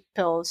magic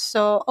pill.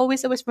 So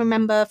always, always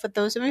remember, for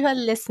those of you who are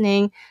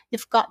listening,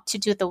 you've got to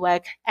do the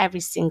work every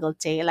single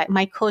day. Like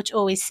my coach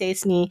always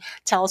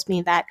tells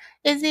me that,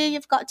 Izzy,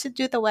 you've got to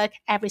do the work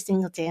every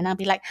single day. And I'll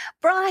be like,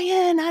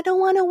 Brian, I don't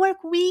want to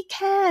work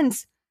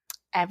weekends.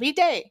 Every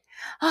day.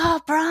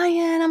 Oh,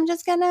 Brian, I'm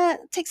just gonna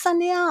take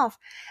Sunday off.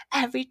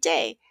 Every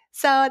day.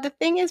 So the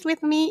thing is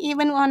with me,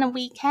 even on the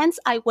weekends,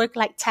 I work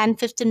like 10,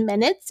 15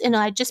 minutes. You know,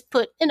 I just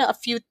put, you know, a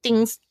few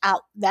things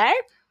out there,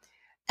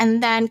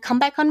 and then come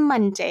back on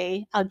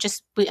Monday, I'll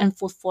just be in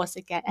full force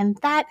again. And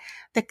that,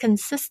 the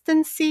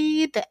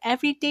consistency, the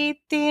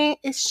everyday thing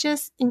is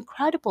just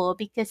incredible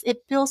because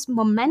it builds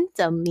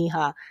momentum,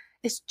 Miha.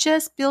 It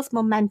just builds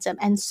momentum,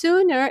 and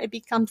sooner it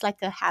becomes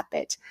like a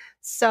habit.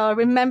 So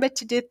remember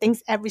to do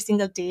things every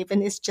single day,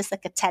 even it's just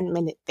like a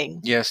 10-minute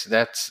thing. Yes,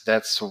 that's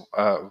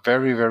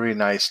very, very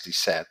nicely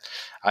said.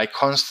 I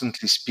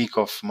constantly speak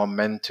of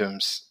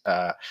momentums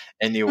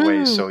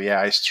anyway, Mm. so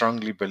yeah, I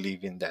strongly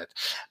believe in that.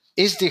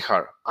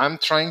 Izdihar, I'm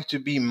trying to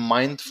be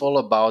mindful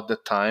about the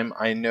time.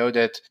 I know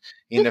that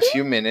in a Mhm.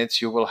 few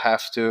minutes you will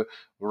have to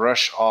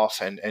rush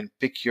off and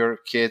pick your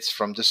kids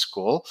from the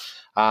school.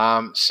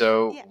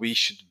 So Yes. we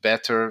should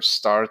better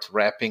start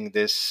wrapping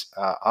this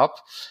up.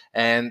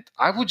 And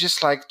I would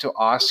just like to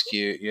ask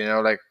you,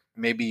 like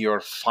maybe your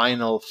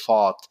final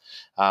thought,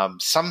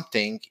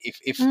 something,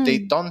 if they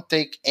Mm. don't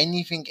take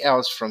anything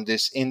else from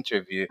this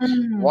interview,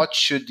 Mm. what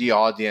should the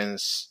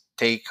audience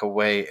take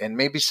away, and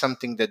maybe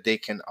something that they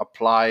can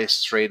apply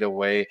straight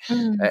away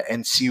Mm.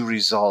 and see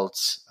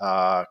results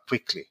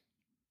quickly?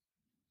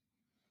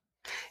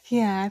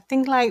 Yeah, I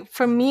think like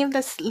for me,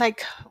 there's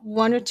like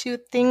one or two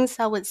things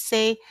I would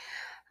say.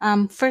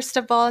 First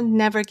of all,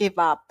 never give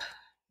up.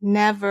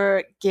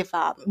 Never give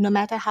up. No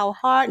matter how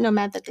hard, no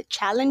matter the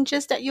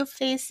challenges that you're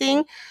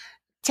facing,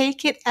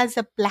 take it as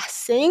a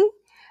blessing,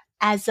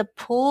 as a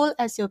pull,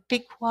 as your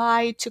big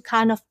why to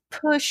kind of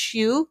push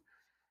you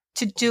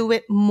to do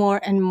it more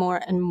and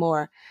more and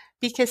more.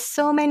 Because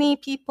so many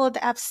people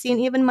that I've seen,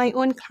 even my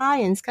own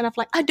clients, kind of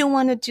like, I don't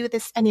want to do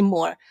this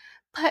anymore.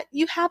 But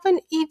you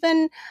haven't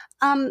even,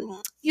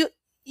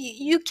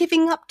 you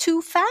giving up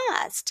too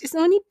fast. It's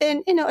only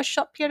been, you know, a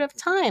short period of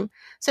time.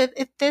 So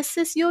if this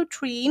is your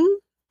dream,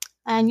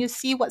 and you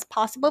see what's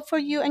possible for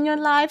you in your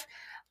life,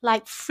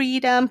 like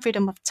freedom,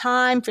 freedom of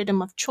time,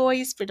 freedom of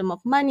choice, freedom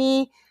of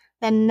money,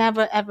 then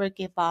never ever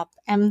give up.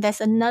 And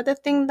there's another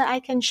thing that I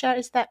can share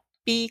is that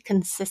be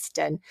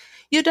consistent.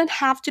 You don't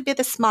have to be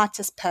the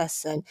smartest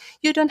person.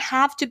 You don't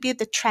have to be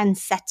the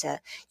trendsetter.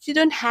 You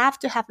don't have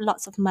to have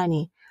lots of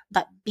money,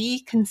 but be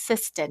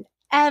consistent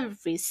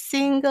every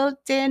single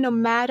day, no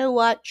matter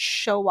what,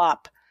 show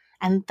up.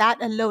 And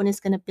that alone is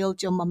going to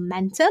build your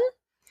momentum,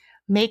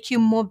 make you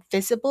more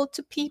visible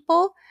to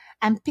people,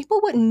 and people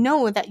would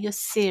know that you're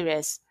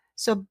serious.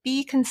 So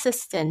be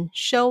consistent,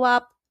 show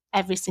up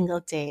every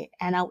single day.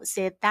 And I would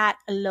say that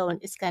alone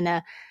is going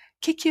to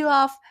kick you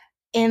off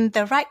in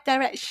the right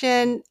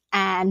direction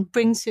and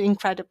brings you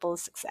incredible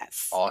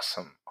success.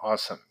 Awesome,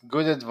 awesome.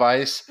 Good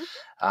advice.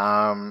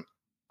 Um,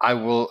 I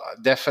will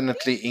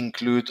definitely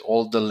include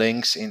all the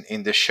links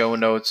in the show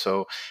notes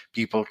so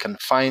people can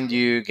find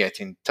you, get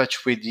in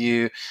touch with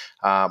you,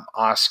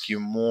 ask you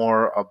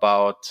more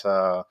about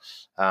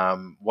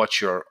what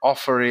your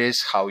offer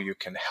is, how you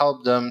can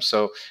help them.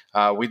 So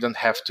we don't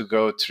have to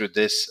go through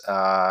this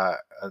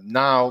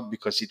now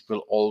because it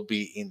will all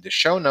be in the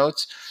show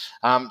notes.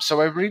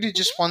 So I really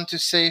just want to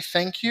say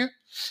thank you.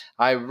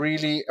 I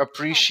really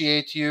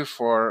appreciate you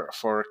for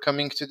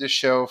coming to the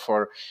show,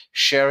 for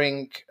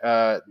sharing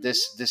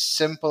this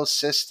simple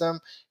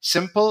system,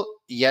 simple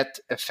yet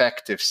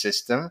effective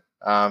system.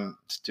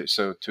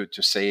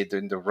 To say it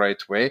in the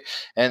right way,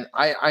 and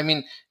I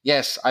mean,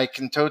 yes, I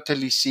can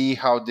totally see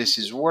how this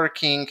is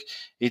working.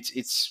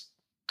 It's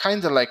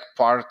kind of like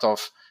part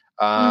of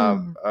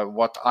Mm,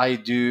 what I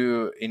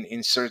do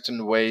in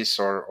certain ways,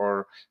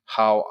 or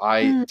how I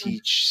mm,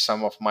 teach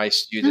some of my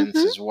students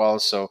mhm. as well.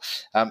 So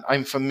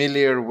I'm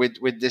familiar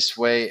with this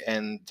way,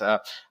 and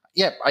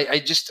yeah, I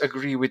just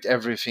agree with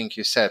everything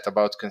you said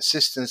about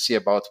consistency,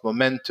 about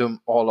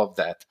momentum, all of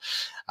that.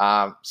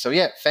 So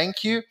yeah,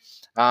 thank you.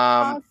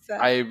 I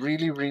Awesome.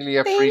 really, really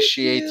Thank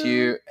appreciate you.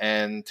 you,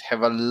 and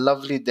have a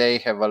lovely day.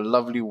 Have a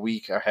lovely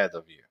week ahead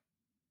of you.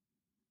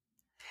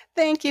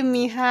 Thank you,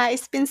 Miha.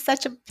 It's been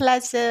such a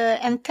pleasure.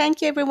 And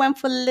thank you, everyone,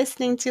 for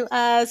listening to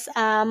us.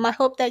 I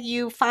hope that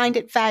you find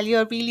it value.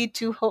 I really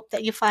do hope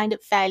that you find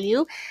it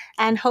value.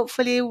 And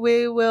hopefully,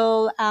 we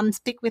will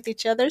speak with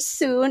each other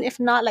soon. If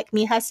not, like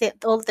Miha said,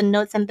 all the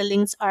notes and the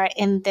links are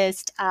in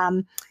this.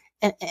 And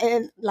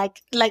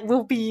like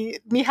will be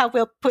Miha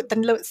will put the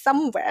notes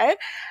somewhere.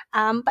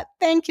 But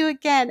thank you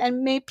again,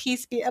 and may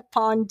peace be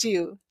upon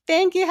you.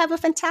 Thank you. Have a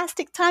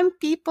fantastic time,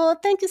 people.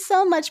 Thank you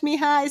so much,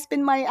 Miha. It's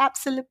been my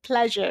absolute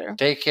pleasure.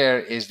 Take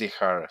care,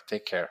 Izdihar.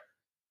 Take care.